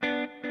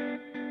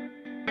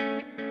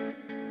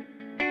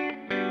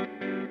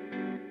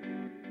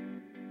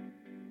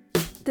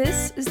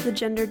This is the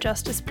Gender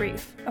Justice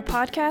Brief, a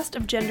podcast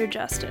of gender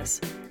justice.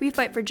 We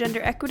fight for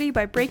gender equity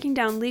by breaking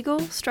down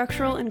legal,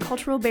 structural, and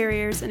cultural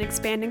barriers and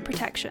expanding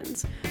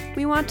protections.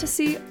 We want to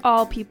see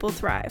all people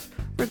thrive,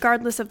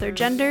 regardless of their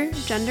gender,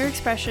 gender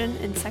expression,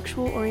 and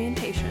sexual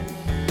orientation.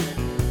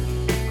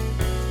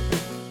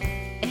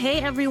 Hey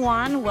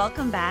everyone,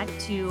 welcome back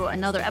to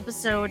another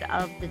episode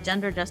of the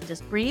Gender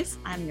Justice Brief.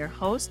 I'm your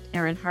host,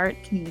 Erin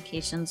Hart,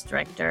 Communications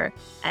Director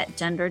at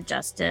Gender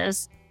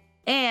Justice.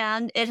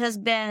 And it has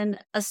been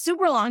a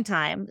super long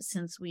time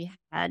since we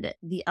had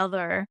the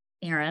other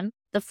Erin,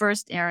 the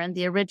first Erin,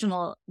 the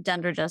original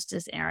Gender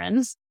Justice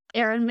Erin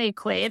May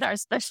Quaid, our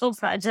Special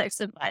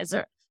Projects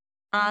Advisor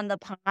on the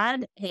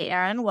pod. Hey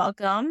Erin,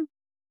 welcome.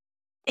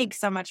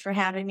 Thanks so much for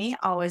having me.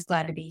 Always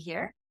glad to be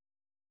here.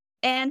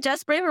 And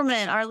Jess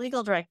Braverman, our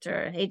Legal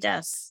Director. Hey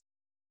Jess.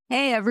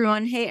 Hey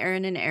everyone. Hey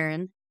Erin and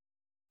Erin.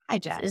 Hi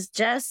Jess. It's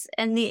Jess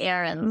and the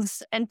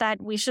Erins. In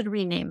fact, we should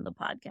rename the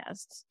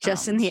podcast.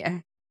 Jess and the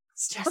Erin.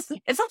 It's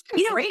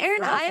great.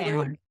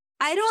 Erin,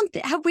 I don't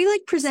have we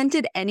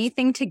presented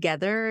anything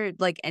together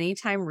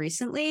anytime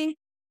recently?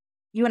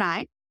 You and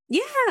I?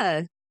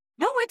 Yeah.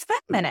 No, it's been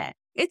a minute.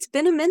 It's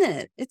been a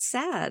minute. It's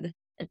sad.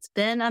 It's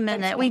been a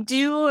minute.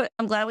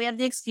 I'm glad we had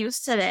the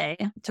excuse today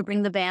to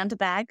bring the band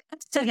back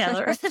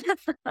together.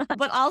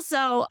 But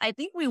also, I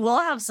think we will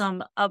have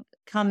some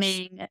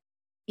upcoming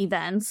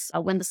events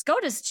when the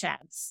SCOTUS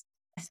chats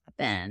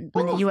happen,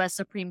 when the U.S.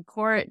 Supreme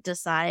Court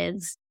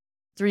decides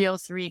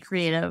 303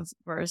 Creative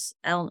versus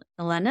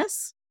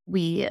Elenis.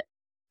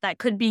 That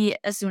could be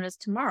as soon as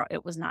tomorrow.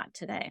 It was not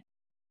today.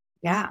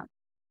 Yeah.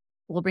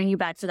 We'll bring you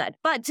back to that.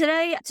 But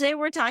today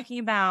we're talking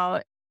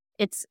about,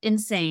 it's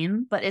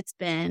insane, but it's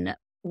been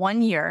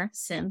 1 year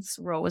since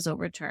Roe was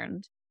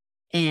overturned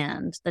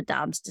and the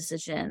Dobbs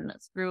decision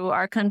threw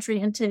our country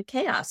into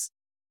chaos.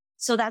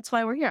 So that's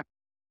why we're here.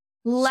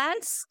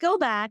 Let's go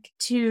back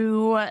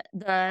to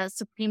the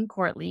Supreme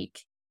Court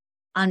leak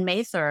on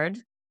May 3rd.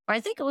 Or I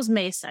think it was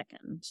May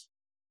 2nd.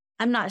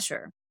 I'm not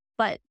sure.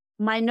 But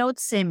my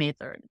notes say May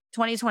 3rd,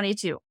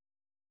 2022.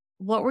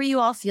 What were you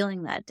all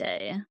feeling that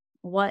day?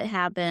 What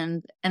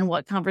happened and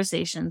what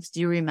conversations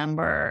do you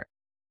remember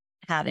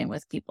having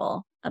with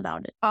people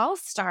about it? I'll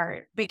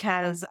start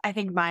because I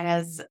think mine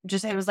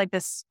it was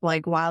this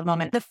wild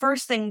moment. The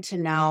first thing to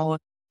know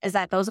is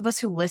that those of us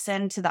who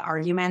listened to the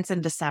arguments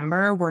in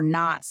December were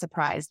not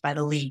surprised by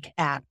the leak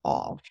at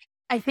all.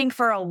 I think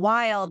for a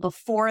while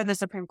before the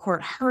Supreme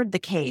Court heard the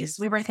case,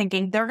 we were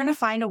thinking they're going to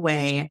find a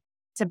way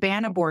to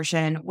ban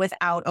abortion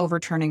without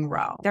overturning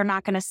Roe. They're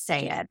not going to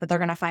say it, but they're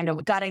going to find a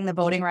gutting the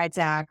Voting Rights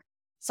Act,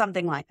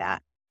 something like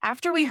that.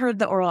 After we heard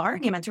the oral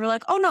arguments, we were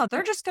like, oh no,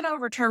 they're just going to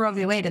overturn Roe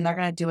v. Wade and they're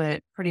going to do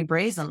it pretty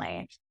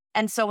brazenly.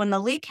 And so when the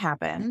leak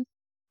happened,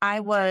 I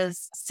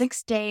was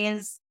 6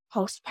 days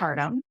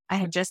postpartum. I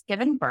had just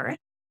given birth.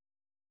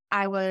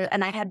 I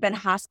had been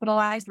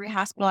rehospitalized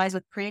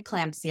with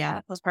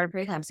postpartum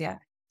preeclampsia.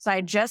 So I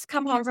had just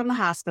come home from the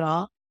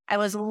hospital. I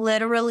was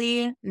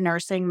literally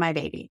nursing my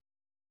baby,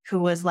 who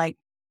was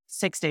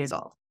 6 days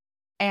old,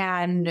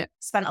 and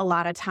spent a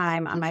lot of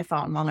time on my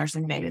phone while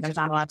nursing the baby. There's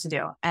not a lot to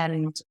do.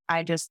 And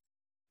I just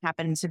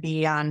happened to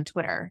be on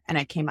Twitter and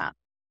it came up.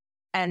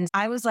 And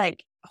I was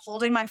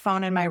holding my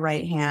phone in my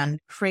right hand,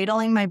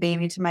 cradling my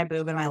baby to my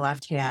boob in my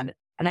left hand.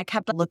 And I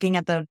kept looking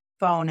at the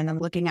phone and then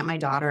looking at my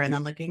daughter and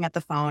then looking at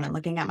the phone and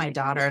looking at my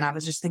daughter. And I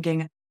was just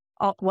thinking,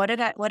 oh, what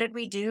did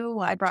we do?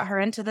 I brought her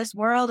into this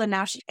world. And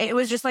now it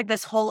was just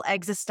this whole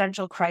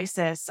existential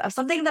crisis of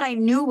something that I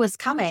knew was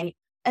coming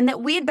and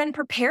that we had been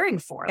preparing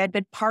for. I had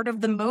been part of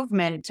the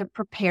movement to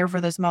prepare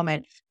for this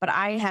moment. But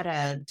I had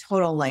a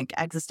total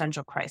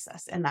existential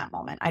crisis in that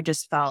moment. I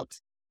just felt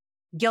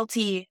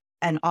guilty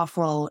and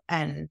awful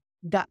and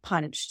gut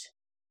punched.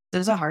 It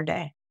was a hard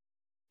day.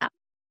 How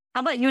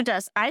about you,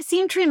 Jess? I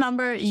seem to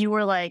remember you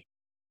were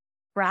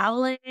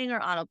traveling or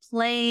on a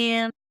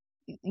plane.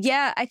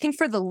 Yeah, I think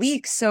for the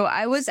leak. So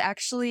I was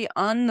actually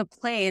on the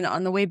plane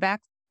on the way back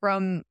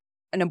from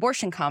an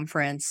abortion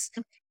conference.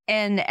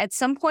 And at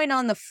some point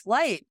on the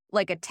flight,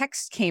 a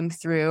text came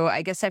through.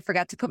 I guess I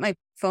forgot to put my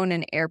phone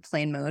in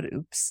airplane mode.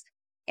 Oops.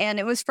 And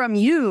it was from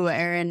you,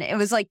 Erin. It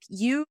was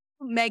you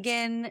and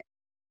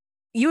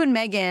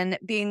Megan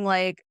being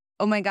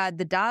oh my God,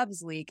 the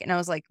Dobbs leak. And I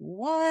was like,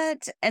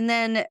 what? And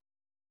then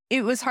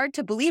it was hard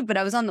to believe, but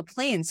I was on the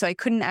plane, so I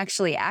couldn't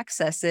actually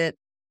access it.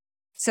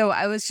 So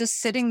I was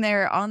just sitting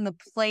there on the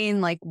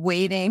plane,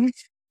 waiting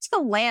to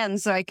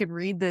land so I could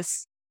read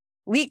this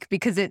leak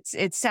because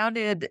it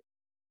sounded,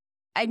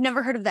 I'd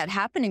never heard of that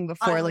happening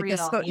before. Unreal.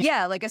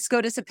 A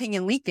SCOTUS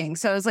opinion leaking.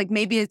 So I was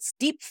maybe it's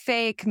deep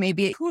fake,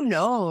 maybe, who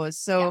knows?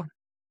 So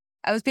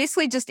I was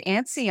basically just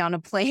antsy on a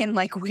plane,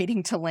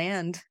 waiting to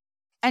land.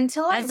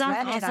 Until I read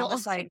it, I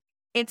was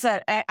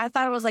I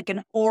thought it was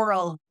an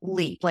oral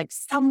leak.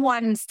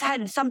 Someone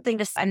said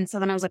something and so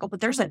then I was oh,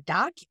 but there's a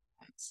document.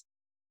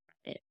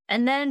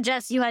 And then,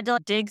 Jess, you had to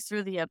dig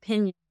through the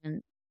opinion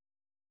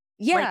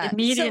Yeah. Like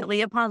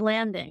immediately upon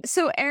landing.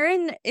 So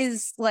Erin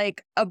is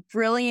like a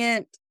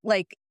brilliant,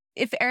 like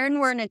if Erin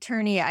were an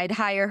attorney, I'd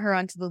hire her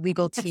onto the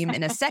legal team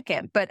in a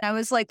second. But I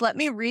was like, let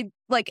me read,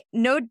 like,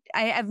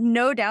 I have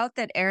no doubt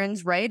that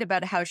Erin's right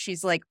about how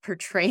she's like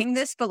portraying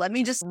this, but let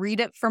me just read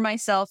it for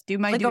myself, do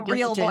my Like due a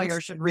real diligence.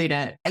 lawyer should read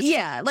it.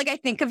 Yeah, like I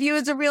think of you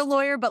as a real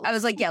lawyer, but I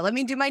was like, yeah, let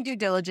me do my due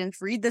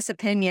diligence, read this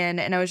opinion.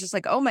 And I was just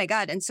like, oh my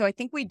God. And so I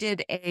think we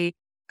did a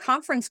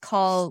conference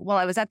call while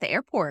I was at the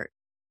airport,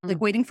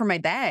 like waiting for my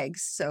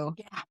bags. So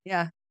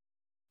yeah.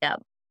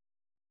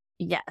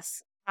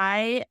 Yes.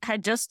 I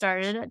had just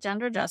started at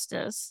Gender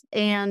Justice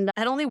and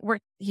I'd only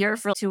worked here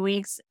for 2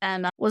 weeks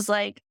and was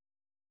like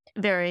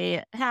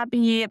very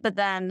happy, but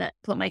then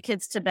put my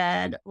kids to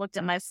bed, looked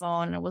at my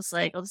phone and was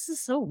like, oh, this is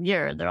so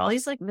weird. There are all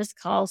these like missed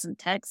calls and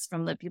texts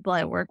from the people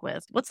I work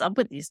with. What's up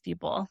with these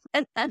people?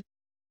 And I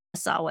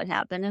saw what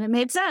happened and it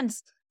made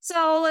sense.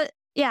 So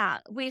yeah,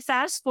 we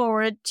fast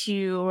forward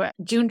to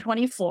June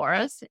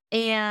 24th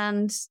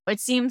and it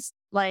seems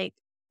like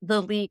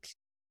the leak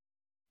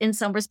in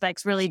some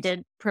respects really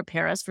did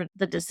prepare us for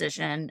the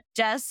decision.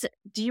 Jess,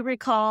 do you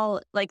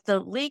recall like the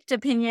leaked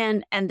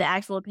opinion and the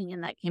actual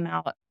opinion that came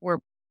out were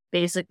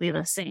basically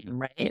the same,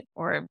 right?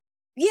 Or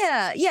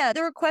Yeah.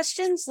 There were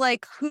questions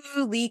like who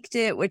leaked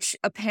it, which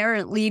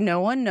apparently no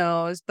one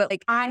knows. But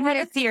like I had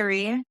a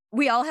theory.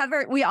 we all have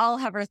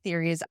our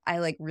theories. I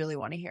like really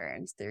want to hear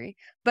Erin's theory.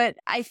 But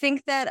I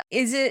think that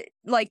is it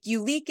like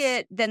you leak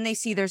it, then they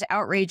see there's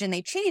outrage and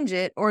they change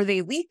it, or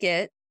they leak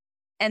it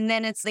and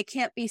then they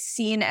can't be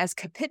seen as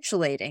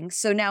capitulating.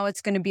 So now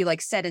it's going to be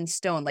like set in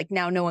stone. Like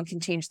now no one can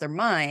change their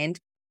mind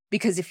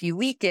because if you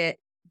leak it,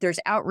 there's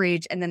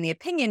outrage and then the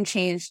opinion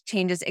changes.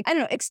 I don't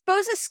know,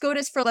 exposes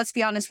SCOTUS for, let's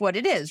be honest, what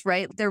it is,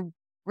 right?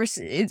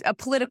 It's a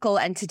political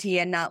entity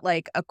and not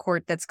like a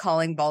court that's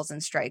calling balls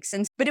and strikes.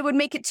 But it would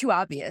make it too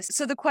obvious.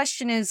 So the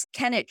question is,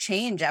 can it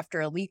change after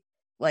a leak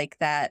like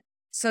that?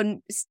 So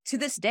to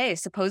this day,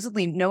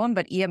 supposedly no one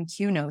but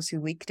EMQ knows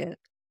who leaked it.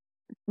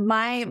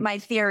 My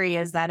theory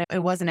is that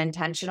it wasn't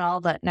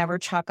intentional, but never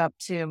chalk up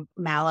to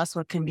malice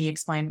what can be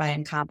explained by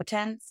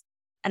incompetence.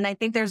 And I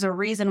think there's a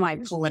reason why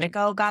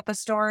Politico got the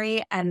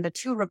story. And the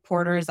two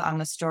reporters on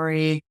the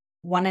story,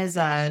 one is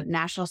a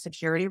national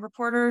security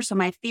reporter. So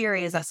my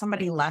theory is that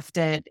somebody left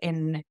it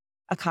in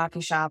a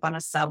coffee shop, on a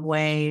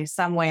subway,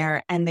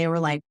 somewhere. And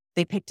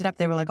they picked it up.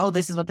 They were like, oh,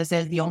 this is what this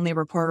is. The only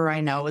reporter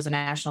I know is a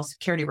national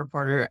security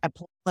reporter at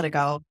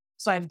Politico.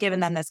 So I've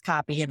given them this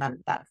copy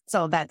and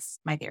so that's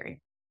my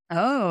theory.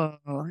 Oh,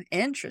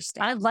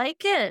 interesting. I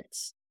like it.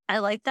 I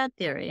like that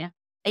theory.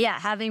 Yeah,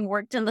 having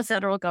worked in the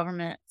federal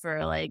government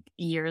for like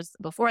years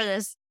before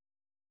this,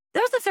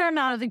 there was a fair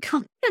amount of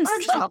incompetence.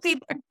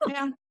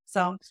 Yeah.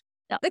 So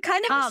the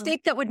kind of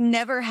mistake that would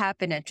never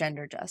happen at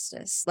Gender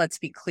Justice, let's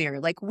be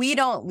clear. Like we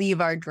don't leave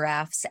our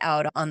drafts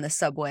out on the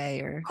subway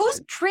or who's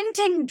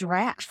printing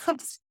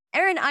drafts?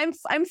 Erin,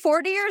 I'm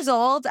 40 years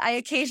old. I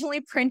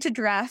occasionally print a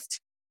draft.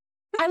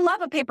 I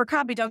love a paper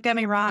copy, don't get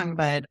me wrong,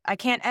 but I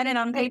can't edit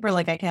on paper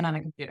like I can on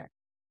a computer.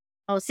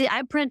 Oh, see,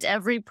 I print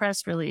every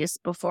press release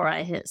before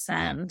I hit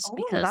send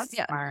because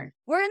that's smart.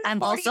 We're in the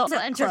I'm also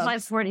entered my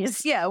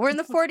 40s. Yeah, we're in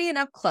the 40 and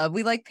up club.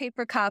 We like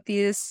paper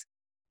copies.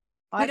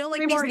 We don't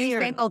like these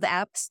newfangled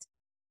apps.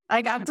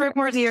 I got 3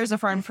 more years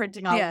before I'm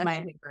printing all of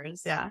my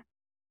papers. Yeah.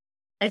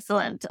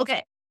 Excellent.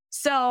 Okay.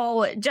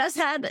 So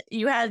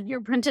you had your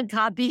printed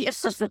copy of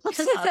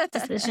the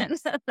decision.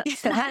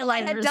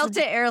 I had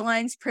Delta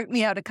Airlines print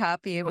me out a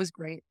copy. It was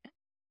great.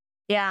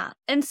 Yeah.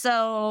 And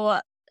so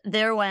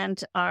there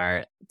went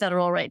our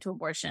federal right to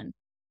abortion.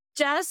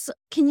 Jess,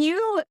 can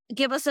you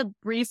give us a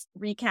brief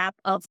recap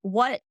of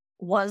what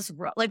was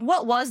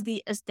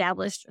the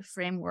established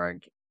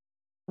framework?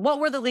 What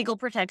were the legal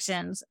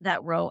protections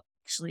that Roe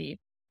actually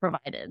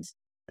provided?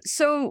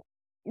 So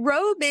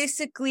Roe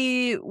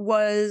basically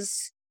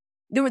was...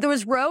 There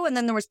was Roe and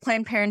then there was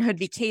Planned Parenthood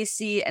v.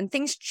 Casey and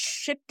things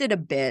shifted a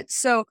bit.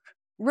 So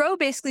Roe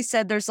basically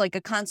said there's like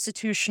a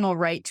constitutional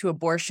right to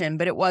abortion,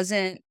 but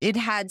it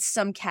had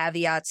some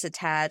caveats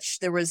attached.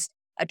 There was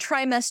a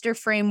trimester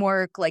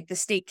framework, like the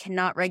state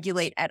cannot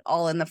regulate at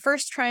all in the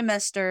first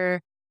trimester.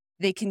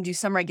 They can do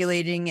some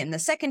regulating in the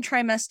second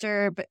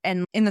trimester,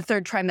 and in the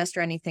third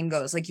trimester, anything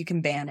goes, like you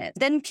can ban it.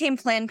 Then came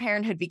Planned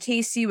Parenthood v.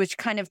 Casey, which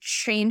kind of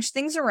changed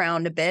things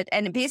around a bit.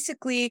 And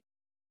basically,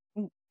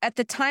 at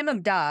the time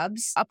of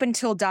Dobbs, up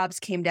until Dobbs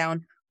came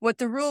down, what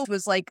the rule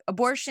was like,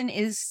 abortion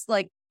is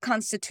like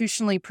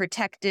constitutionally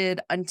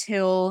protected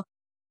until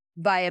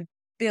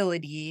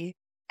viability.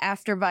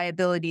 After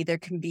viability, there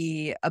can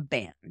be a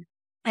ban.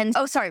 And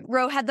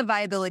Roe had the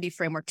viability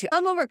framework too.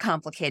 I'm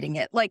overcomplicating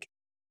it. Like,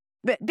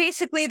 but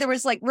basically there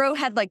was like, Roe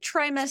had like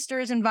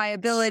trimesters and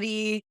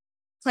viability.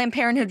 Planned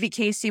Parenthood v.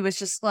 Casey was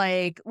just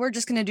like, we're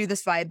just going to do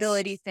this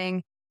viability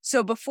thing.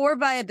 So before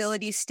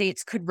viability,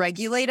 states could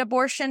regulate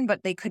abortion,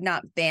 but they could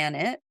not ban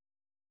it.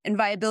 And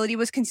viability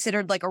was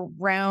considered like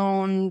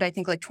around, I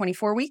think, like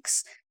 24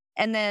 weeks.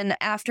 And then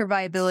after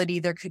viability,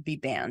 there could be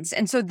bans.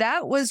 And so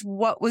that was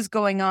what was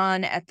going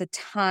on at the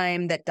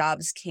time that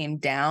Dobbs came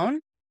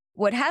down.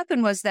 What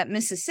happened was that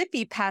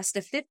Mississippi passed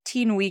a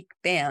 15-week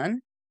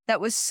ban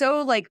that was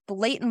so like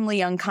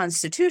blatantly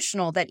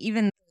unconstitutional that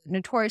even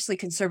notoriously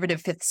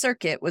conservative Fifth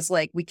Circuit was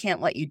like, we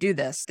can't let you do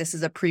this. This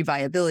is a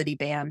pre-viability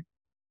ban.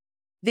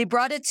 They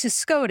brought it to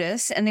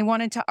SCOTUS and they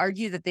wanted to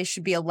argue that they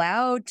should be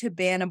allowed to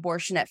ban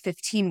abortion at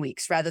 15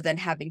 weeks rather than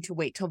having to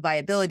wait till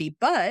viability.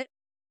 But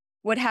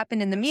what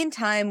happened in the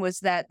meantime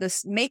was that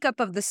this makeup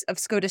of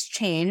SCOTUS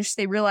changed.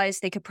 They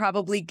realized they could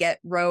probably get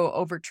Roe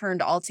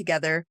overturned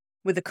altogether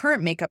with the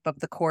current makeup of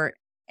the court.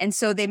 And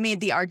so they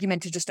made the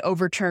argument to just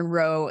overturn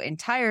Roe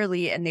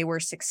entirely, and they were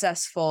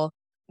successful,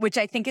 which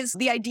I think is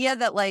the idea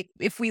that, like,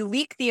 if we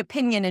leak the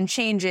opinion and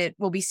change it,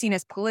 we'll be seen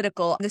as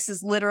political. This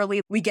is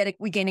literally, we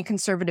gain a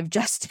conservative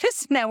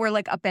justice. Now we're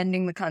like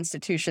upending the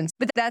Constitution.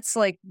 But that's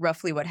like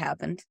roughly what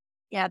happened.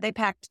 Yeah, they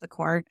packed the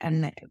court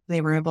and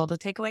they were able to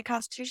take away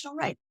constitutional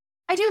rights.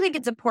 I do think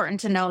it's important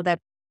to know that,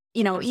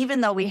 you know,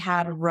 even though we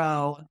had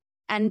Roe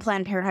and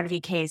Planned Parenthood v.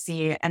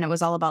 Casey, and it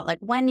was all about like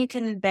when you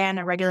can ban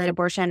or regulate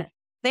abortion,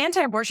 the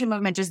anti-abortion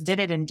movement just did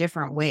it in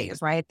different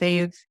ways, right?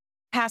 They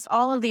passed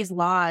all of these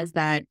laws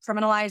that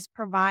criminalized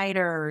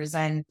providers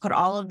and put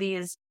all of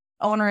these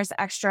onerous,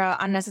 extra,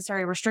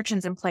 unnecessary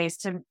restrictions in place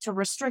to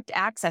restrict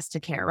access to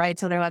care, right?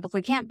 So they're like, if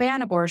we can't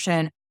ban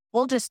abortion,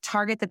 we'll just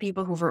target the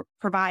people who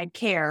provide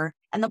care.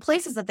 And the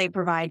places that they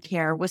provide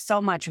care with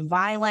so much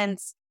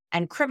violence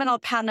and criminal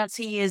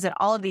penalties and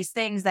all of these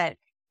things that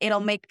it'll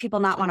make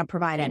people not want to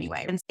provide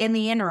anyway. And in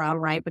the interim,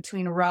 right,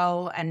 between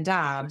Roe and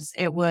Dobbs,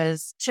 it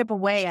was chip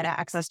away at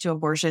access to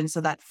abortion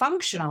so that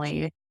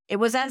functionally it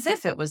was as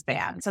if it was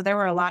banned. So there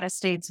were a lot of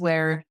states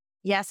where,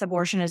 yes,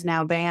 abortion is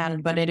now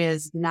banned, but it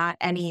is not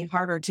any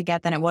harder to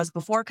get than it was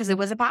before because it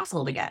was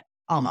impossible to get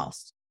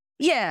almost.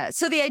 Yeah.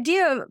 So the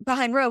idea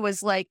behind Roe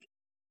was like,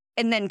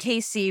 and then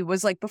Casey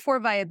was like,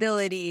 before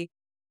viability,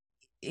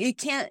 you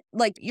can't,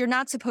 like, you're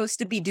not supposed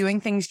to be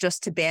doing things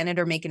just to ban it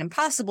or make it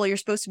impossible. You're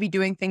supposed to be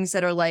doing things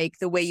that are like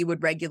the way you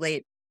would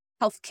regulate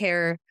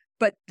healthcare,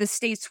 but the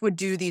states would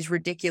do these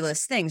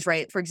ridiculous things,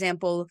 right? For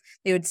example,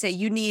 they would say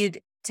you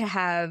need to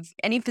have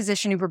any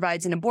physician who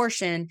provides an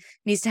abortion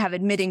needs to have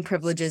admitting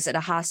privileges at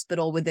a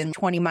hospital within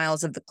 20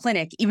 miles of the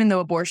clinic, even though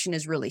abortion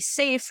is really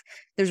safe.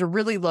 There's a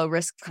really low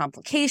risk of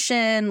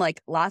complication,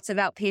 like lots of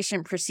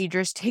outpatient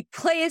procedures take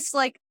place,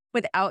 like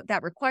without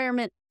that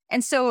requirement.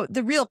 And so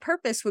the real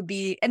purpose would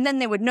be, and then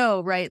they would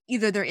know, right,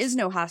 either there is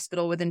no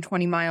hospital within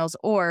 20 miles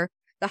or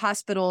the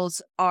hospitals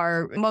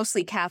are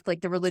mostly Catholic,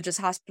 the religious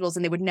hospitals,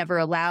 and they would never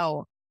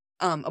allow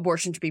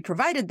abortion to be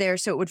provided there.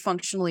 So it would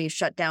functionally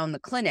shut down the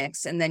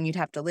clinics and then you'd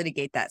have to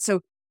litigate that.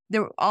 So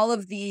all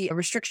of the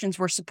restrictions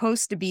were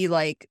supposed to be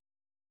like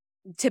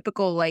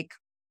typical, like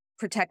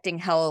protecting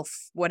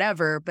health,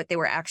 whatever, but they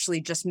were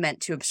actually just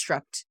meant to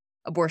obstruct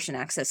abortion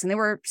access, and they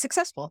were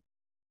successful.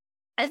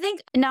 I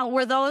think now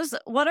what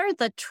are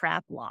the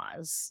trap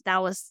laws?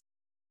 That was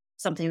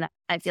something that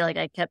I feel like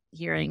I kept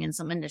hearing in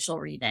some initial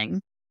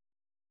reading.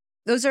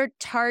 Those are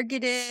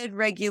targeted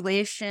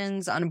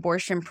regulations on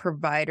abortion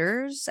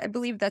providers. I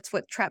believe that's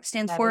what TRAP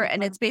stands for.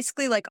 And it's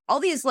basically like all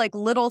these like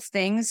little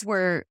things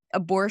where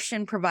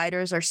abortion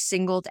providers are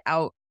singled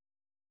out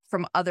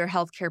from other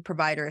healthcare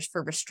providers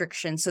for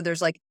restrictions. So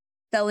there's like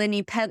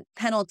felony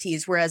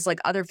penalties, whereas like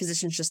other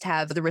physicians just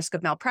have the risk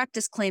of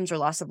malpractice claims or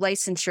loss of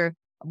licensure.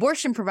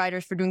 Abortion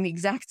providers, for doing the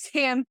exact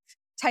same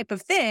type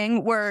of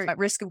thing, were at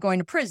risk of going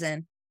to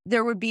prison.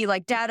 There would be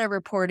like data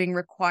reporting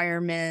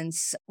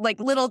requirements, like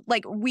little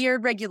like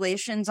weird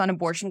regulations on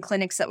abortion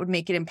clinics that would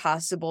make it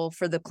impossible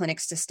for the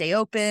clinics to stay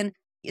open,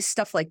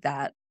 stuff like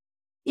that.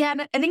 Yeah,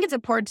 and I think it's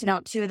important to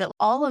note too that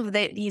all of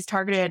these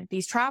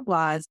trap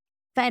laws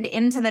fed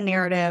into the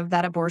narrative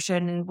that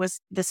abortion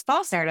was this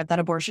false narrative that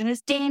abortion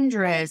is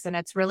dangerous and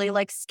it's really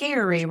like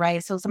scary,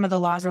 right? So some of the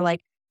laws are like,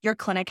 your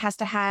clinic has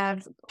to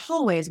have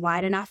hallways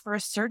wide enough for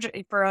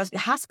a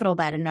hospital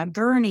bed and a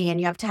gurney, and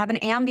you have to have an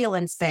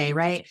ambulance stay,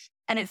 right?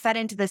 And it fed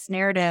into this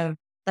narrative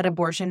that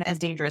abortion is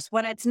dangerous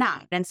when it's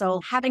not. And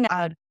so having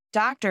a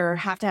doctor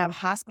have to have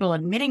hospital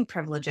admitting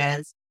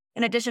privileges,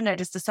 in addition to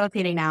just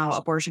associating now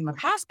abortion with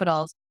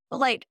hospitals, but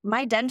like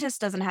my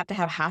dentist doesn't have to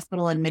have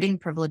hospital admitting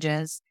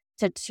privileges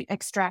to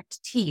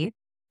extract teeth,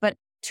 but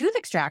tooth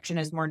extraction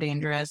is more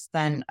dangerous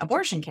than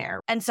abortion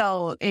care. And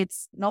so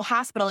it's no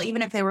hospital,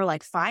 even if they were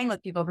like fine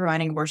with people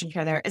providing abortion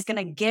care there, is going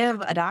to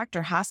give a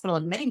doctor hospital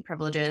admitting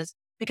privileges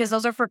because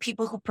those are for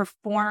people who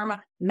perform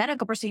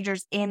medical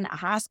procedures in a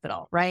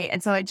hospital, right?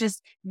 And so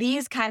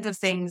these kinds of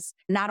things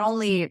not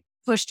only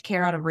pushed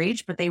care out of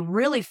reach, but they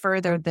really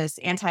furthered this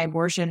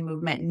anti-abortion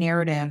movement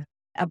narrative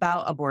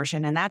about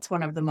abortion. And that's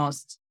one of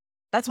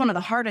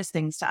the hardest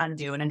things to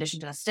undo, in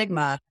addition to the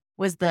stigma,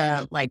 was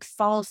the like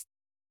false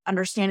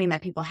understanding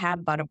that people have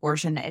about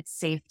abortion, its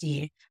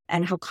safety,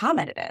 and how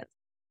common it is.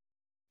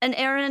 And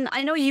Erin,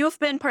 I know you've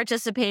been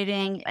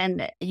participating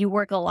and you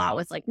work a lot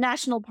with like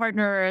national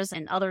partners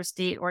and other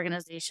state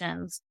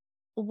organizations.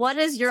 What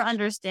is your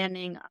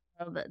understanding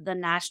of the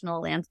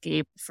national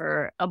landscape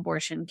for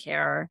abortion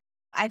care?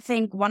 I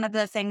think one of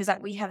the things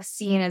that we have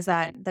seen is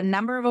that the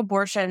number of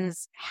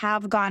abortions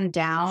have gone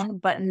down,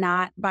 but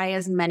not by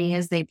as many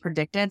as they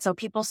predicted. So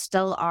people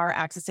still are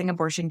accessing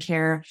abortion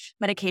care.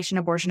 Medication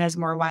abortion is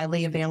more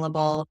widely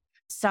available.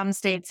 Some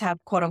states have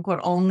quote unquote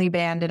only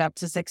banned it up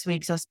to 6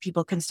 weeks, so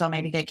people can still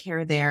maybe get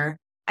care there.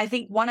 I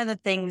think one of the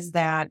things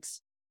that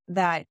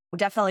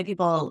definitely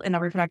people in the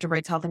reproductive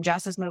rights, health, and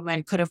justice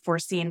movement could have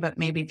foreseen, but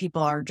maybe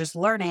people are just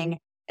learning,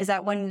 is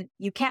that when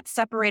you can't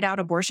separate out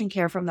abortion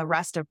care from the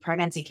rest of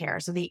pregnancy care.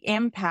 So the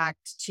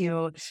impact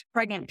to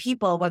pregnant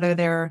people, whether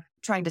they're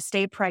trying to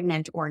stay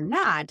pregnant or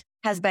not,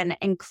 has been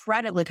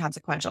incredibly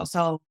consequential.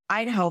 So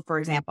Idaho, for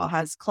example,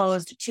 has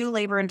closed 2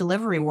 labor and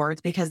delivery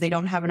wards because they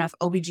don't have enough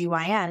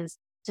OBGYNs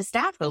to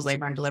staff those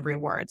labor and delivery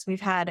wards.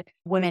 We've had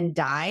women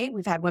die.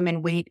 We've had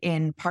women wait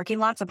in parking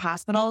lots of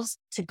hospitals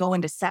to go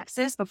into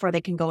sepsis before they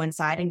can go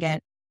inside and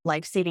get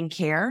life-saving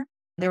care.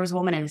 There was a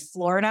woman in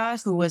Florida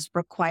who was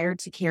required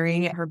to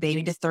carry her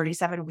baby to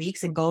 37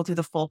 weeks and go through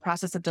the full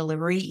process of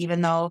delivery,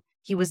 even though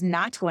he was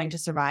not going to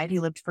survive. He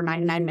lived for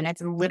 99 minutes,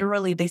 and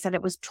literally they said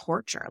it was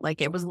torture.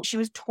 She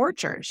was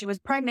tortured. She was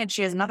pregnant.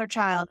 She has another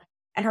child,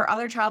 and her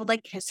other child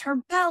would kiss her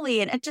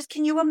belly. And it just,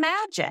 can you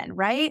imagine,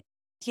 right?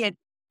 He had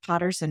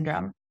Potter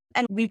syndrome.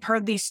 And we've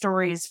heard these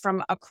stories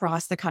from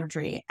across the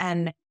country.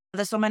 And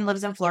this woman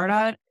lives in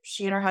Florida.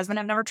 She and her husband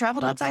have never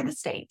traveled outside the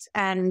state,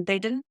 and they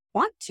didn't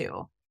want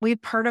to. We've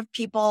heard of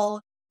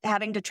people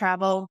having to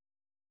travel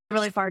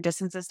really far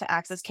distances to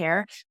access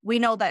care. We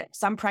know that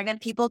some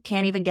pregnant people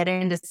can't even get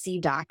in to see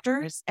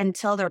doctors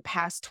until they're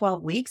past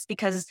 12 weeks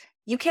because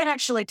you can't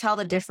actually tell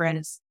the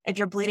difference if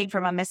you're bleeding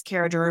from a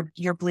miscarriage or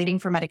you're bleeding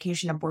from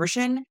medication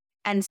abortion.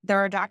 And there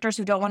are doctors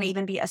who don't want to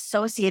even be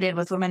associated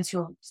with women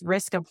whose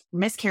risk of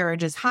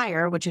miscarriage is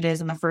higher, which it is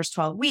in the first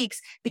 12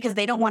 weeks, because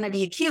they don't want to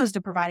be accused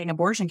of providing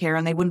abortion care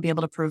and they wouldn't be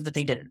able to prove that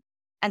they didn't.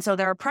 And so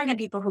there are pregnant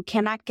people who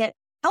cannot get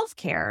health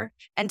care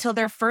until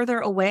they're further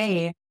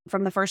away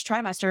from the first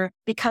trimester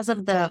because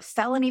of the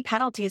felony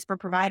penalties for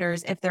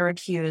providers if they're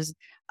accused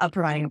of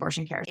providing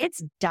abortion care.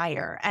 It's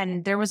dire.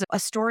 And there was a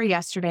story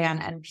yesterday on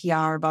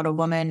NPR about a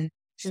woman.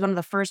 She's one of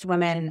the first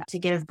women to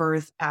give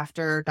birth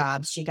after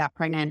Dobbs. She got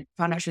pregnant,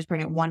 found out she was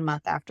pregnant 1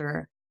 month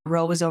after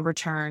Roe was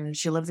overturned.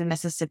 She lives in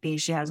Mississippi.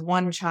 She has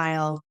 1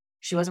 child.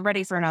 She wasn't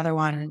ready for another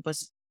one,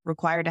 was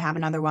required to have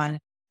another one.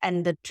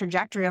 And the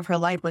trajectory of her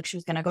life, she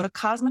was going to go to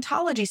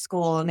cosmetology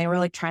school, and they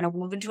were trying to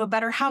move into a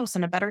better house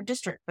and a better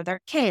district for their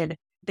kid.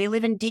 They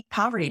live in deep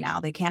poverty now.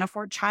 They can't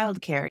afford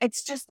childcare.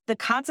 It's just the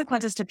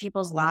consequences to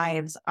people's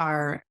lives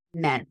are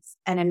immense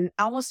and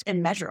almost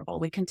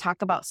immeasurable. We can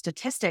talk about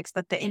statistics,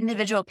 but the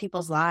individual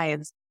people's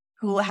lives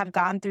who have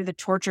gone through the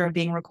torture of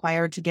being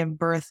required to give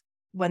birth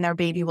when their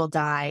baby will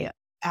die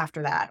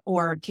after that,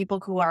 or people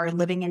who are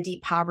living in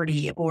deep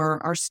poverty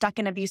or are stuck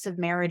in abusive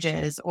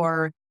marriages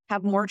or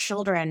have more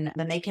children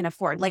than they can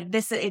afford.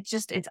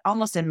 It's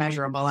almost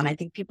immeasurable. And I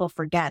think people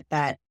forget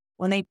that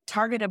when they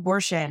target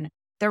abortion,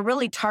 they're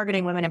really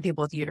targeting women and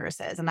people with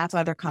uteruses. And that's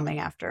why they're coming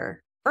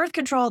after birth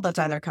control. That's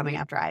why they're coming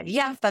after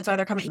IVF.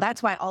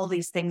 That's why all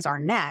these things are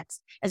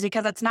next, is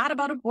because it's not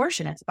about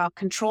abortion. It's about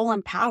control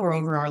and power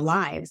over our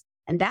lives.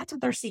 And that's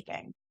what they're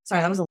seeking.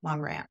 Sorry, that was a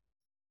long rant.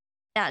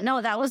 Yeah, no,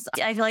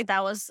 I feel like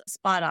that was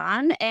spot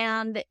on.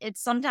 And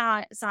it's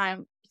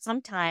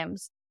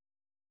sometimes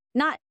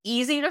not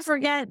easy to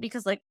forget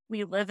because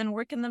we live and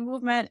work in the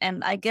movement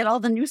and I get all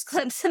the news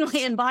clips in my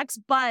inbox,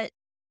 but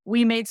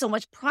we made so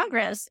much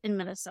progress in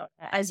Minnesota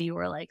as you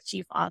were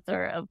chief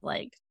author of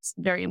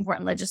very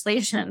important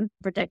legislation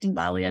protecting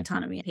bodily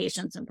autonomy of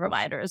patients and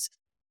providers.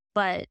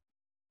 But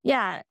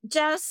yeah,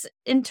 Jess,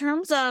 in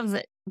terms of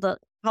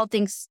how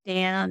things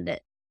stand,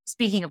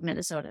 speaking of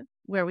Minnesota,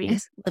 where we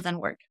live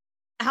and work,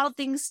 how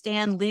things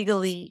stand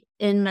legally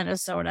in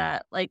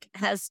Minnesota,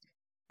 has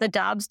the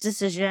Dobbs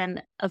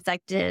decision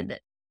affected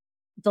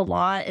the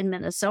law in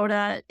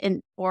Minnesota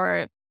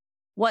or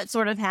what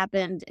sort of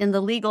happened in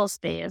the legal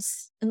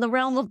space in the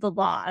realm of the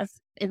law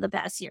in the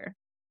past year?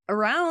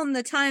 Around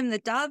the time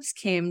that Dobbs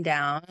came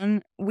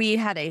down, we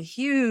had a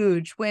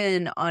huge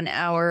win on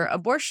our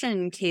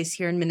abortion case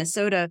here in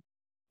Minnesota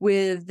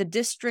with the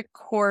district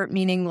court,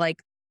 meaning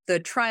the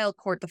trial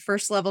court, the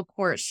first level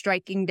court,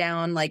 striking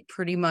down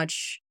pretty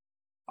much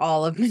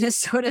all of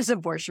Minnesota's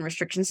abortion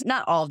restrictions.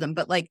 Not all of them,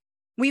 but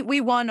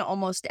we won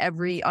almost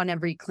on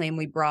every claim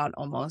we brought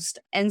almost.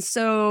 And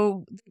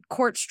so the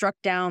court struck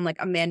down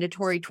a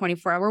mandatory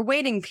 24-hour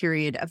waiting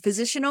period, a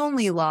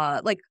physician-only law,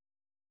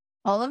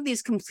 all of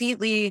these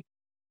completely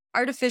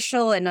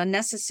artificial and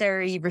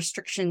unnecessary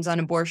restrictions on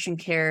abortion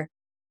care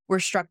were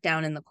struck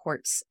down in the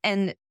courts.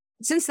 And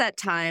since that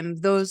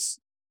time, those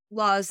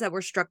laws that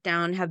were struck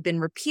down have been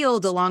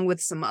repealed along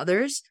with some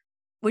others,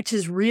 which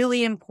is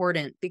really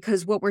important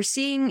because what we're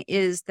seeing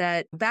is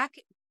that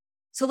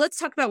so let's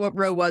talk about what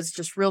Roe was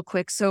just real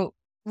quick. So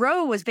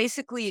Roe was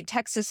basically,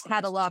 Texas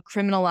had a law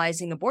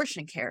criminalizing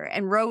abortion care,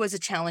 and Roe was a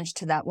challenge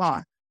to that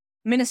law.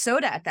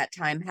 Minnesota at that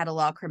time had a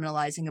law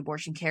criminalizing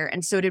abortion care,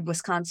 and so did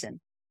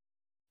Wisconsin.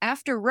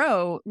 After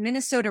Roe,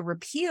 Minnesota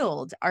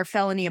repealed our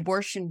felony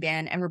abortion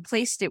ban and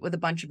replaced it with a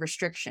bunch of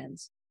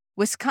restrictions.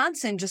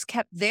 Wisconsin just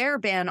kept their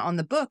ban on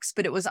the books,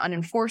 but it was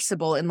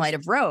unenforceable in light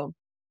of Roe.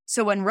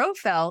 So when Roe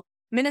fell,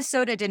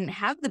 Minnesota didn't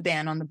have the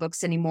ban on the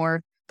books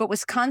anymore, but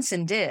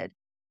Wisconsin did.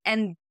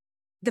 And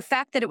the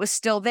fact that it was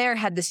still there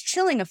had this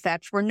chilling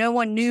effect where no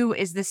one knew,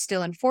 is this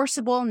still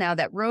enforceable now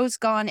that Roe's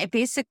gone? It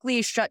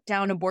basically shut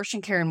down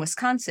abortion care in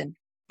Wisconsin.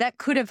 That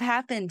could have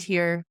happened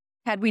here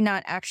had we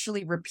not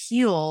actually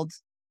repealed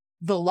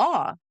the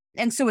law.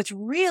 And so it's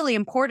really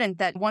important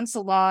that once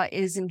a law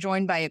is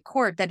enjoined by a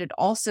court, that it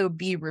also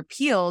be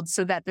repealed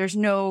so that there's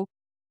no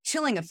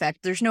chilling effect.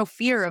 There's no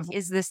fear of,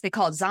 is this, they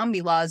call it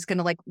zombie law, is going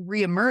to like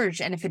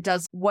reemerge? And if it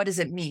does, what does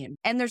it mean?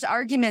 And there's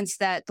arguments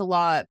that the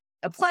law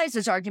applies,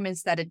 there's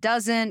arguments that it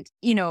doesn't,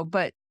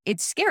 but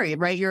it's scary,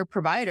 right? You're a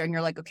provider and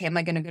you're like, okay, am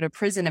I going to go to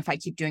prison if I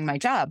keep doing my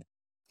job?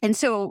 And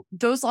so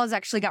those laws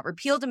actually got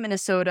repealed in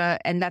Minnesota,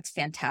 and that's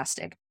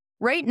fantastic.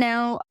 Right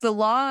now, the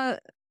law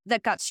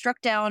that got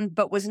struck down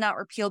but was not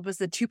repealed was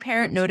the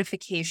two-parent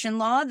notification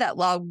law. That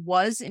law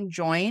was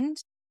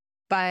enjoined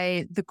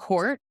by the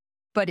court,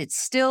 but it's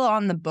still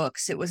on the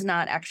books. It was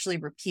not actually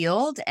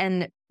repealed.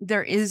 And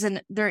there is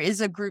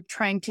a group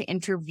trying to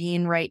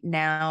intervene right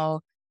now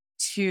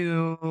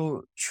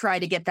to try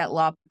to get that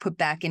law put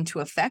back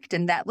into effect.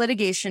 And that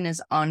litigation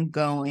is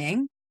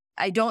ongoing.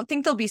 I don't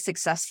think they'll be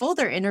successful.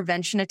 Their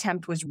intervention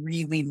attempt was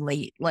really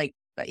late, like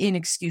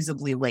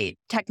inexcusably late.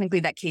 Technically,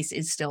 that case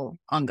is still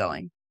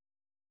ongoing.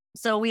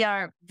 So we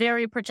are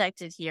very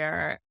protected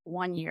here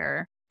 1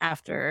 year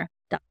after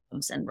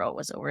Dobbs and Roe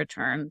was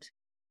overturned,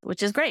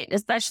 which is great,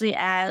 especially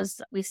as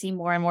we see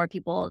more and more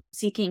people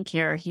seeking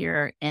care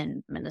here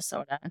in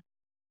Minnesota.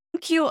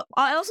 Thank you.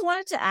 I also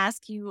wanted to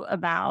ask you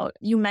about,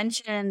 you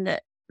mentioned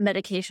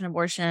medication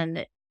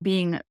abortion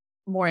being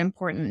more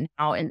important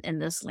now in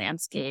this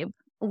landscape.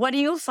 What do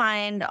you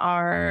find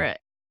are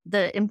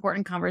the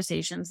important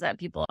conversations that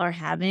people are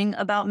having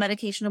about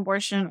medication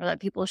abortion, or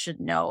that people should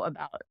know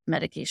about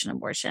medication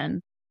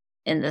abortion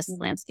in this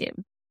landscape?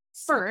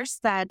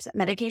 First, that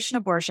medication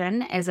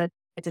abortion is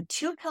it's a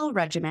 2-pill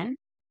regimen.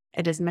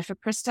 It is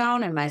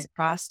mifepristone and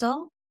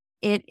misoprostol.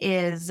 It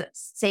is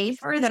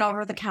safer than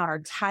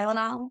over-the-counter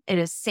Tylenol. It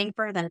is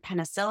safer than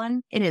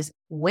penicillin. It is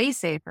way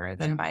safer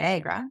than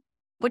Viagra,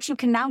 which you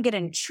can now get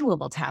in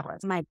chewable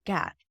tablets. My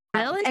God.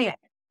 Really? Anyway,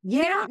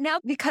 yeah. Now,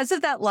 because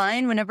of that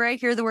line, whenever I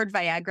hear the word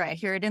Viagra, I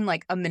hear it in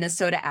like a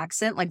Minnesota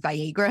accent, like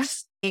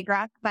Viagra.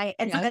 But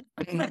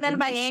then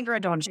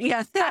Viagra, don't you?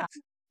 Yes. Yeah.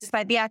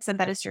 Despite the accent,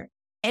 that is true.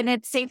 And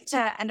it's safe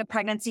to end a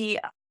pregnancy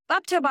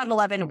up to about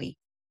 11 weeks.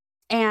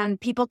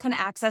 And people can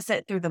access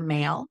it through the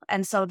mail.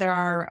 And so there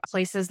are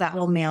places that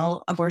will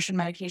mail abortion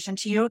medication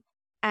to you.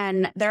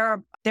 And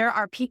there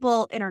are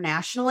people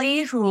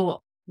internationally who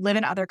live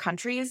in other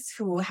countries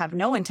who have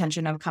no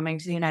intention of coming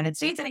to the United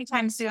States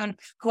anytime soon,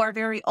 who are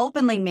very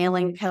openly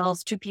mailing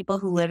pills to people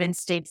who live in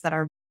states that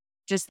are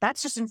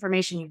that's just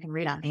information you can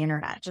read on the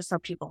internet, just so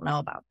people know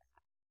about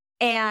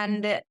that.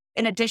 And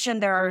in addition,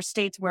 there are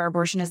states where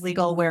abortion is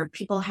legal, where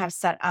people have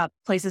set up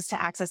places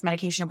to access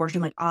medication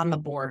abortion, like on the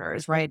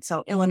borders, right?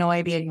 So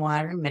Illinois being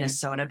one,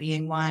 Minnesota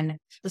being one,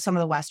 some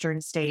of the Western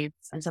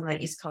states and some of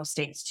the East Coast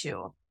states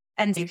too.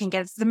 And you can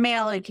get the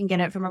mail, you can get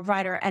it from a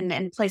provider. And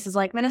in places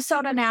like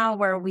Minnesota now,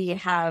 where we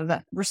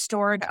have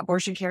restored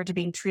abortion care to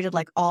being treated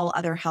like all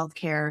other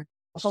healthcare,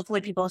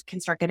 hopefully people can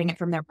start getting it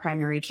from their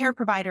primary care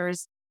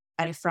providers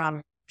and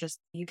from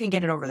you can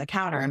get it over the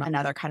counter. In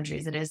other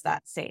countries, it is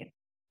that safe.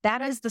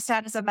 That is the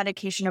status of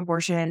medication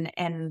abortion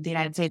in the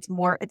United States.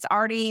 It's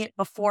already,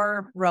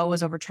 before Roe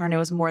was overturned, it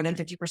was more than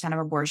 50% of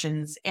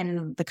abortions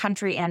in the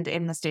country and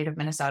in the state of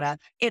Minnesota.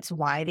 It's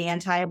why the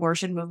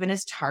anti-abortion movement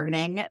is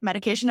targeting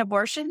medication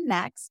abortion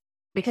next,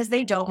 because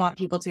they don't want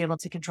people to be able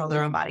to control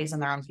their own bodies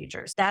and their own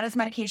futures. That is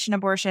medication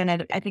abortion.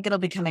 And I think it'll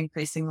become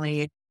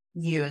increasingly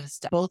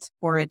used both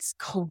for its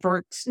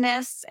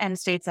covertness and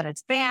states that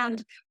it's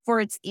banned, for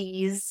its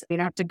ease. You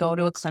don't have to go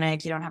to a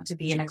clinic. You don't have to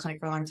be in a clinic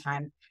for a long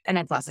time. And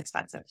it's less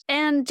expensive.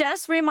 And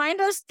just remind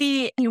us,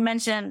 you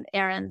mentioned,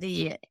 Erin,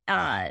 the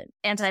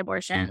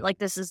anti-abortion, like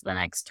this is the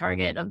next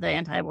target of the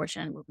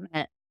anti-abortion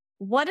movement.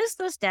 What is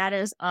the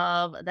status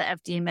of the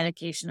FDA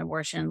medication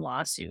abortion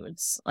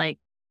lawsuits? Like,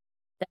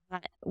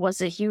 that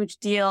was a huge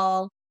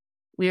deal.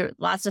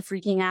 Lots of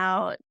freaking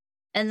out.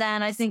 And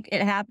then I think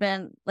it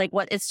happened,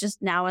 it's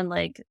just now in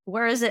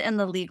where is it in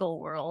the legal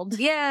world?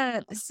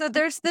 Yeah. So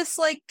there's this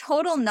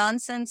total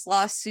nonsense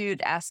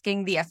lawsuit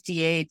asking the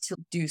FDA to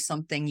do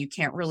something you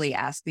can't really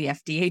ask the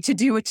FDA to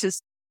do, which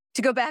is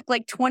to go back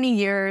 20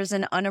 years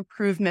and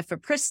unapprove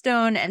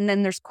mifepristone. And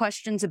then there's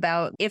questions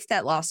about if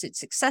that lawsuit's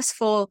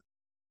successful,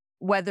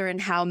 whether and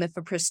how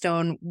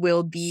mifepristone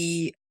will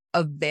be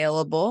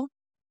available.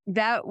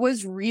 That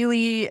was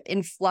really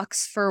in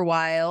flux for a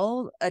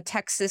while. A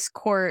Texas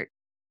court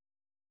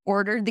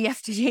ordered the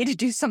FDA to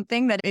do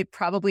something that it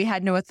probably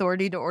had no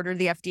authority to order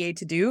the FDA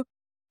to do.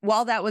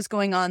 While that was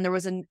going on, there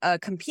was a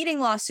competing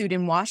lawsuit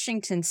in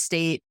Washington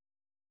state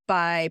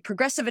by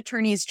progressive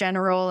attorneys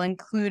general,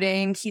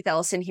 including Keith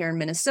Ellison here in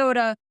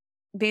Minnesota,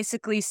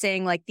 basically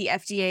saying the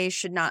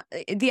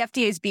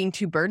FDA is being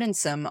too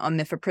burdensome on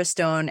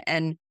mifepristone,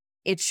 and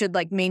it should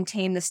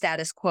maintain the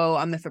status quo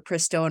on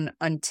mifepristone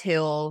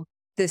until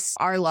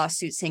our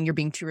lawsuit saying you're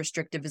being too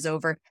restrictive is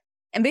over.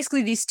 And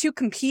basically these two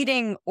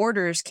competing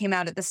orders came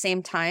out at the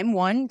same time.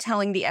 One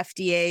telling the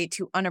FDA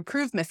to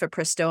unapprove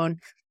mifepristone,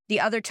 the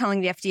other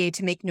telling the FDA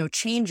to make no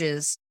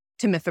changes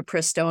to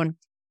mifepristone.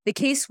 The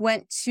case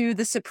went to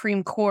the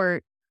Supreme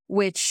Court,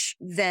 which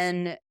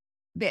then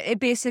it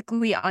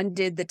basically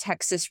undid the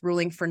Texas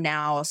ruling for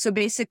now. So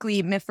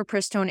basically,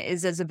 mifepristone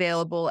is as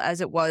available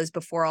as it was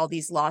before all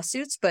these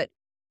lawsuits, but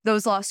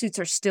those lawsuits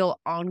are still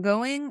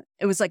ongoing.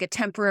 It was like a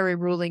temporary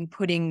ruling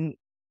putting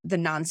the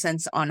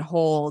nonsense on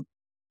hold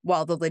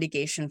while the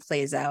litigation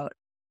plays out.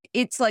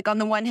 It's like on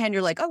the one hand,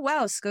 you're like, oh,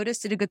 wow, SCOTUS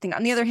did a good thing.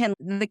 On the other hand,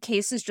 the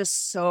case is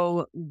just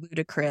so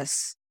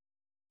ludicrous.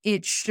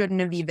 It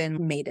shouldn't have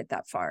even made it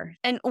that far.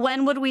 And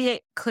when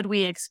could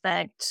we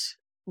expect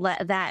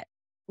that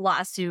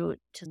lawsuit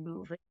to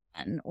move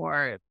again?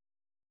 Or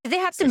they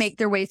have to make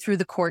their way through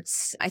the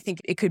courts. I think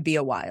it could be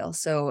a while.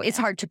 So it's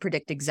hard to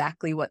predict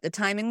exactly what the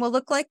timing will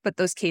look like, but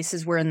those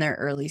cases were in their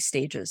early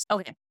stages.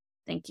 Okay.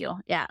 Thank you.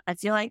 Yeah. I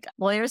feel like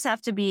lawyers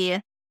have to be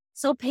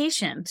so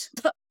patient.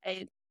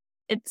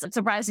 It's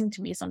surprising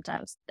to me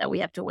sometimes that we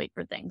have to wait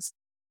for things.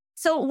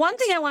 So one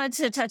thing I wanted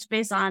to touch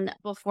base on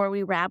before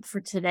we wrap for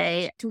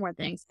today, two more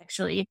things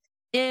actually,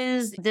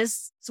 is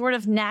this sort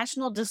of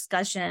national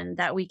discussion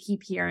that we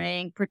keep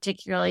hearing,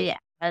 particularly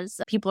as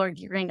people are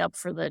gearing up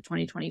for the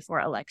 2024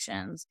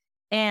 elections.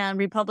 And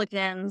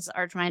Republicans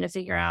are trying to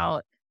figure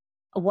out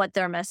what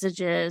their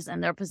message is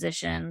and their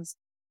positions.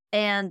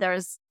 And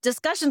there's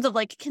discussions of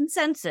like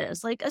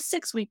consensus, like a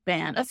 6-week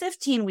ban, a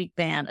 15-week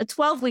ban, a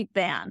 12-week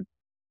ban.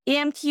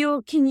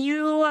 EMQ, can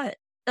you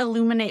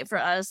illuminate for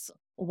us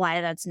why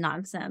that's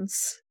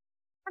nonsense?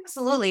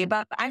 Absolutely.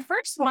 But I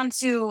first want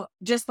to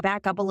just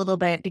back up a little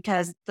bit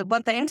because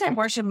what the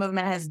anti-abortion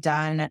movement has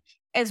done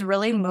is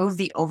really move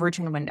the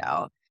Overton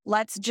window.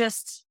 Let's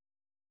just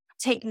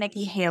take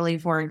Nikki Haley,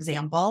 for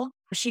example.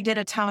 She did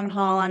a town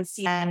hall on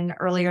CNN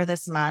earlier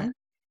this month,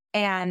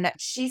 and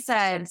she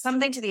said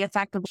something to the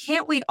effect of,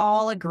 can't we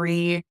all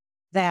agree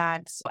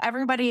that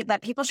that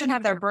people should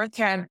have their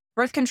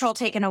birth control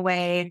taken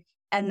away,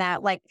 and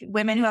that like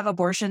women who have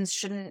abortions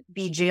shouldn't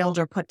be jailed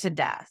or put to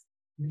death?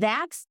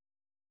 That's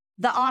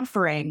the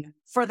offering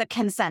for the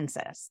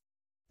consensus.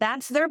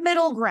 That's their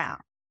middle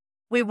ground.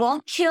 We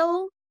won't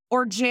kill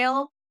or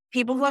jail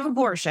people who have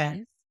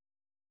abortions,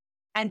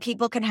 and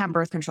people can have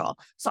birth control.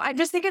 So I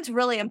just think it's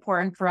really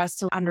important for us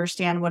to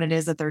understand what it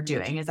is that they're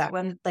doing, is that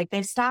when like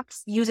they've stopped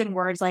using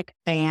words like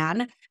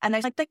ban, and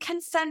there's like the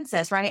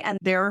consensus, right? And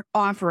their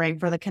offering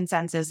for the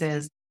consensus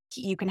is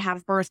you can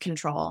have birth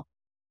control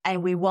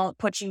and we won't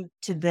put you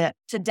to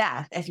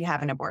death if you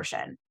have an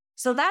abortion.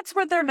 So that's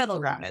where their middle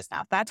ground is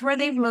now. That's where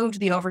they've moved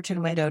the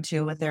Overton window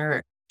to with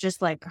their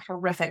just like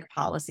horrific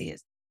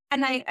policies.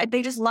 And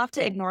they just love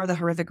to ignore the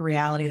horrific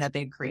reality that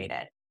they've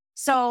created.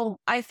 So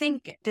I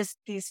think these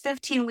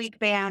 15-week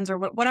bans or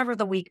whatever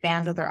the week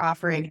bans that they're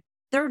offering,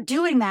 they're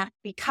doing that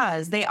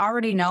because they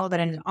already know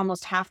that in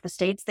almost half the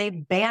states,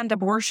 they've banned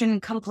abortion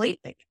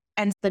completely.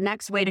 And the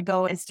next way to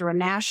go is through a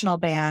national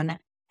ban.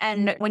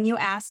 And when you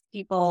ask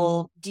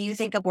people, do you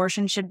think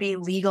abortion should be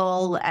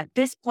legal at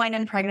this point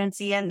in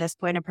pregnancy and this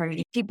point in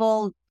pregnancy?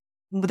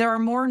 There are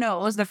more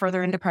no's the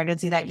further into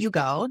pregnancy that you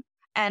go.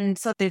 And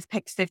so they've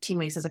picked 15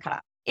 weeks as a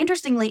cutoff.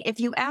 Interestingly, if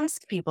you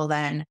ask people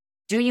then,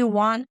 do you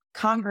want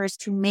Congress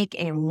to make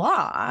a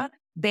law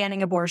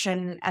banning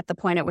abortion at the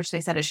point at which they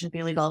said it should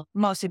be legal?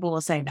 Most people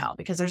will say no,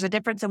 because there's a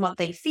difference in what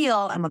they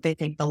feel and what they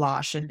think the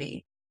law should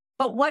be.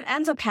 But what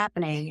ends up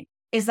happening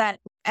is that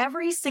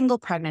every single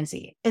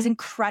pregnancy is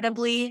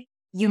incredibly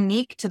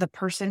unique to the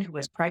person who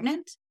is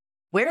pregnant,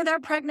 where they're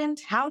pregnant,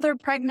 how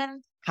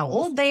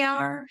old they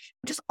are,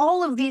 just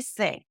all of these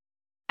things.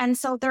 And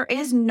so there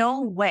is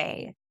no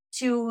way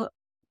to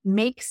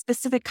make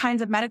specific kinds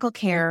of medical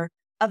care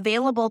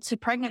available to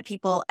pregnant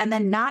people and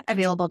then not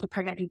available to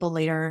pregnant people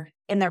later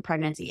in their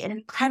pregnancy.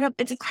 And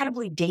it's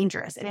incredibly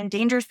dangerous. It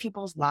endangers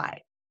people's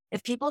lives.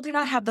 If people do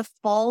not have the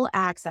full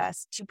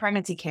access to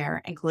pregnancy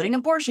care, including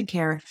abortion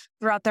care,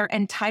 throughout their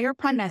entire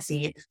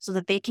pregnancy so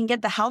that they can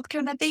get the health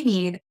care that they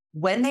need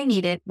when they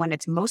need it, when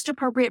it's most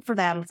appropriate for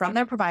them from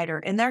their provider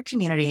in their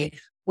community,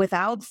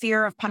 without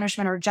fear of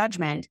punishment or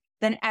judgment,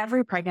 then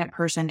every pregnant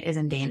person is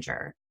in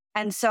danger.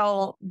 And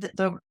so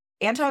the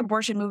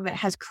anti-abortion movement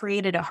has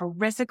created a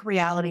horrific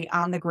reality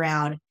on the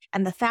ground.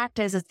 And the fact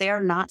is they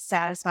are not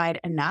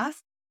satisfied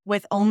enough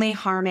with only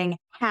harming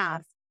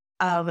half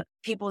of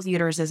people's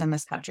uteruses in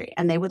this country.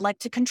 And they would like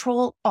to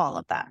control all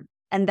of them.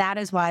 And that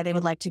is why they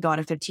would like to go on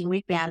a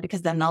 15-week ban,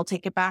 because then they'll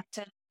take it back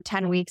to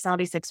 10 weeks, that'll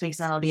be 6 weeks,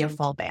 and that'll be a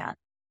full ban.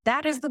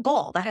 That is the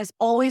goal. That has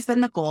always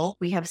been the goal.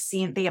 We have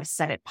seen, they have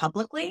said it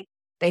publicly.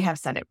 They have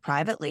said it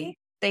privately.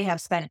 They have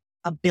spent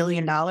 $1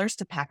 billion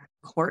to pack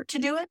a court to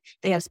do it.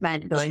 They have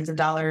spent billions of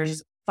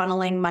dollars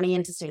funneling money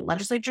into state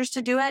legislatures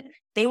to do it.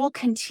 They will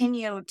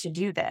continue to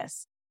do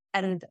this.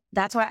 And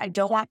that's why I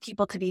don't want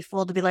people to be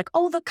fooled to be like,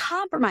 oh, the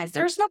compromise.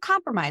 There's no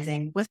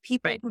compromising with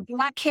people who do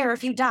not care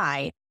if you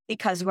die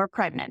because you are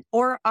pregnant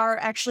or are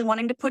actually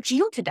wanting to put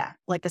you to death,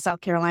 like the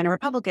South Carolina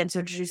Republicans who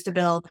introduced a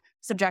bill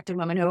subjecting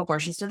women who have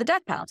abortions to the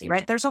death penalty,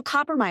 right? There's no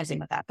compromising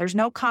with that. There's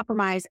no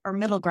compromise or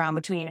middle ground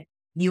between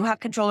you have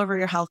control over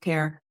your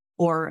healthcare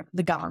or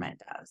the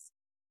government does.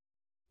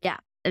 Yeah,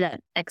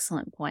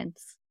 excellent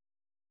points.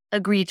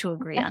 Agree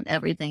on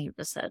everything you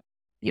just said.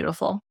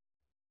 Beautiful.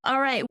 All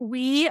right,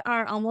 we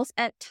are almost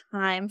at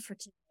time for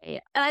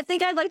today. And I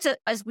think I'd like to,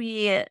 as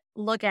we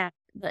look at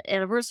the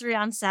anniversary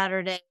on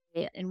Saturday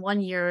in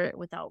 1 year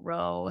without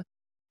Roe,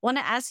 want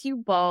to ask you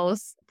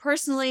both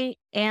personally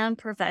and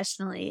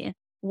professionally,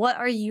 what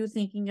are you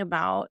thinking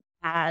about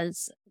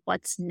as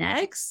what's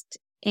next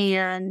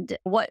and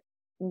what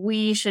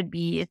we should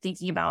be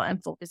thinking about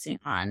and focusing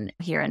on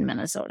here in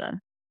Minnesota?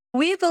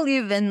 We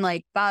believe in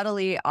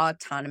bodily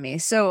autonomy.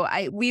 So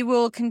we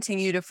will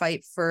continue to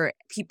fight for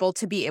people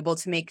to be able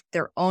to make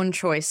their own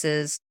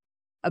choices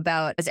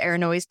about, as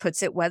Erin always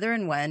puts it, whether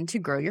and when to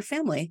grow your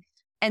family.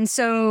 And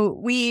so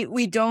we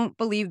don't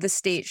believe the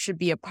state should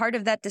be a part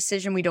of that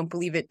decision. We don't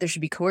believe there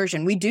should be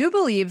coercion. We do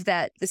believe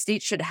that the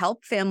state should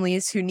help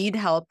families who need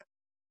help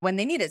when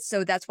they need it.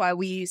 So that's why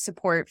we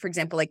support, for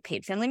example,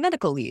 paid family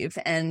medical leave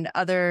and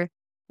other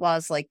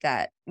laws like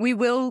that. We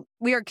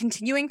are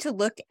continuing to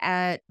look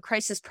at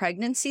crisis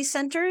pregnancy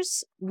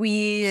centers.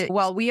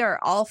 While we are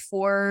all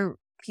for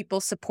people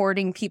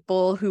supporting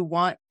people who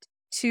want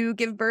to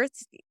give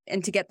birth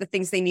and to get the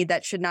things they need,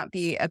 that should not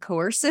be a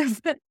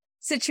coercive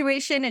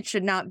situation. It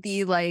should not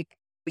be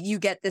you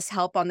get this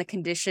help on the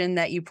condition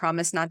that you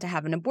promise not to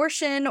have an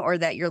abortion, or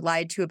that you're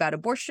lied to about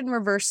abortion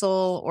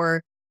reversal,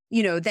 or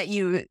that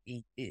you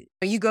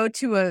go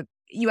to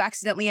you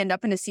accidentally end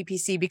up in a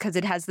CPC because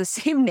it has the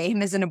same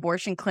name as an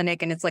abortion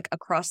clinic and it's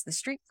across the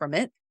street from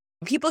it.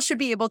 People should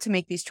be able to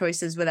make these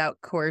choices without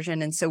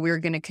coercion. And so we're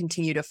going to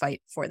continue to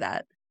fight for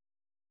that.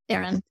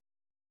 Erin?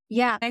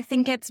 Yeah, I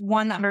think it's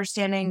one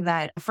understanding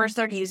that first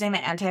they're using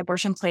the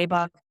anti-abortion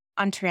playbook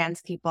on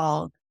trans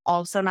people,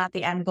 also not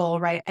the end goal,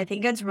 right? I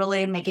think it's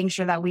really making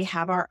sure that we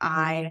have our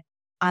eye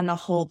on the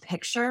whole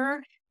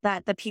picture,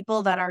 that the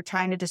people that are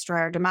trying to destroy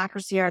our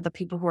democracy are the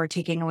people who are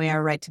taking away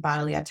our right to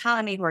bodily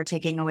autonomy, who are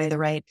taking away the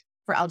right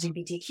for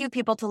LGBTQ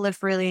people to live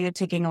freely,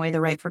 taking away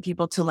the right for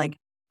people to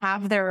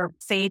have their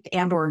faith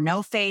and or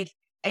no faith.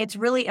 It's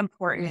really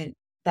important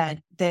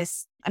that they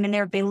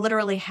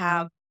literally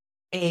have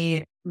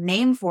a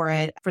name for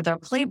it, for their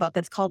playbook.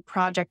 It's called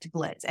Project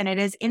Blitz. And it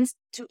is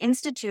to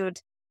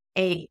institute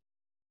a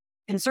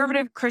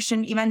conservative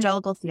Christian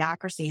evangelical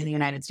theocracy in the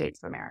United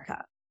States of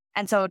America.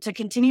 And so to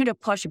continue to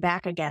push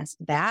back against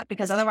that,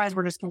 because otherwise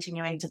we're just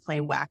continuing to play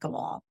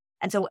whack-a-mole.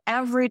 And so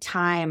every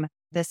time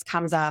this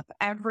comes up,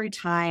 every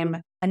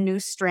time a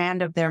new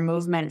strand of their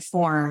movement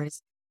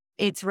forms,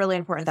 it's really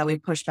important that we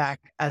push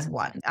back as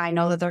one. I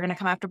know that they're going to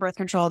come after birth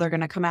control. They're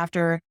going to come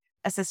after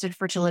assisted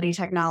fertility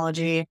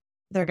technology.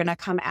 They're going to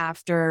come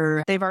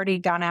after, they've already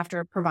gone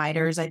after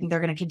providers. I think they're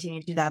going to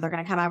continue to do that. They're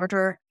going to come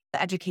after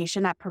the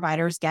education that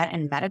providers get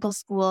in medical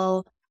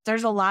school.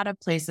 There's a lot of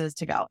places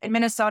to go. In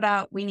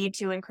Minnesota, we need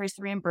to increase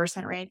the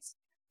reimbursement rates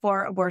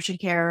for abortion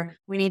care.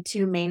 We need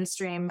to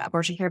mainstream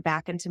abortion care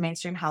back into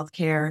mainstream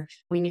healthcare.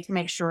 We need to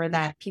make sure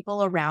that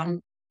people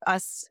around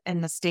us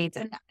in the states,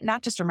 and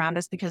not just around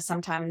us, because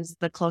sometimes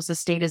the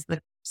closest state is the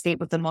state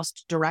with the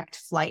most direct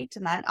flight,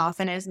 and that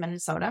often is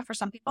Minnesota for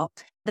some people,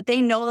 that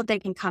they know that they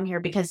can come here,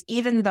 because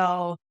even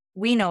though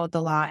we know what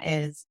the law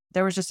is,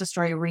 there was just a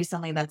story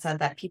recently that said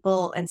that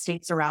people in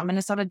states around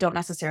Minnesota don't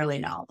necessarily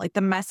know.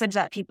 The message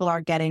that people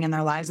are getting in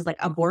their lives is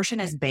abortion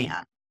is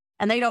banned.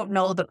 And they don't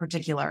know the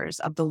particulars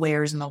of the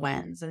wheres and the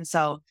whens. And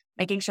so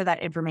making sure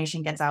that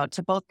information gets out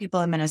to both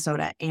people in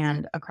Minnesota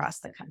and across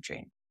the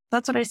country.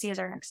 That's what I see as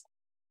our next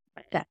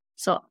step. Yeah.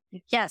 So,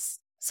 yes.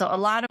 So a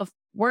lot of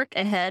work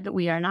ahead.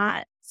 We are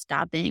not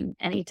stopping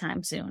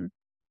anytime soon.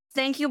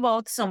 Thank you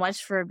both so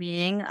much for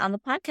being on the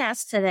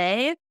podcast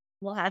today.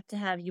 We'll have to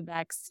have you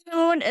back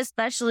soon,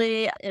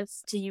 especially if,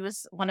 to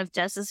use one of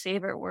Jess's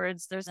favorite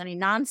words, there's any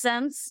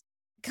nonsense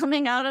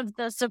coming out of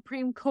the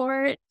Supreme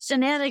Court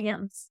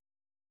shenanigans.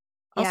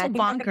 Also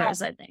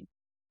bonkers, I think.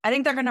 I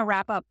think they're going to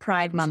wrap up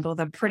Pride Month with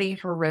a pretty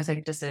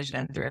horrific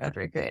decision through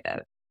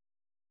creative.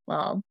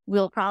 Well,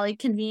 we'll probably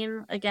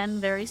convene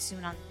again very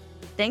soon.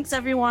 Thanks,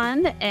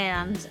 everyone,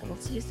 and we'll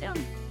see you soon.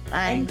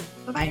 Bye.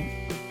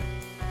 Bye-bye.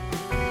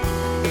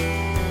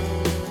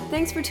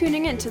 Thanks for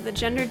tuning in to the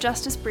Gender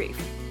Justice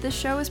Brief. This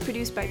show is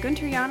produced by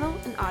Gunter Janel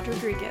and Aud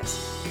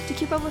Rodriguez. To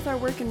keep up with our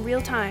work in real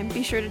time,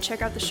 be sure to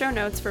check out the show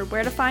notes for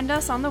where to find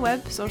us on the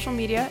web, social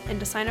media, and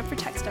to sign up for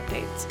text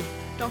updates.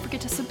 Don't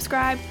forget to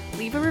subscribe,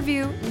 leave a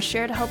review, and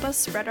share to help us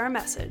spread our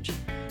message.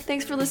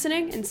 Thanks for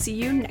listening, and see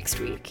you next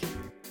week.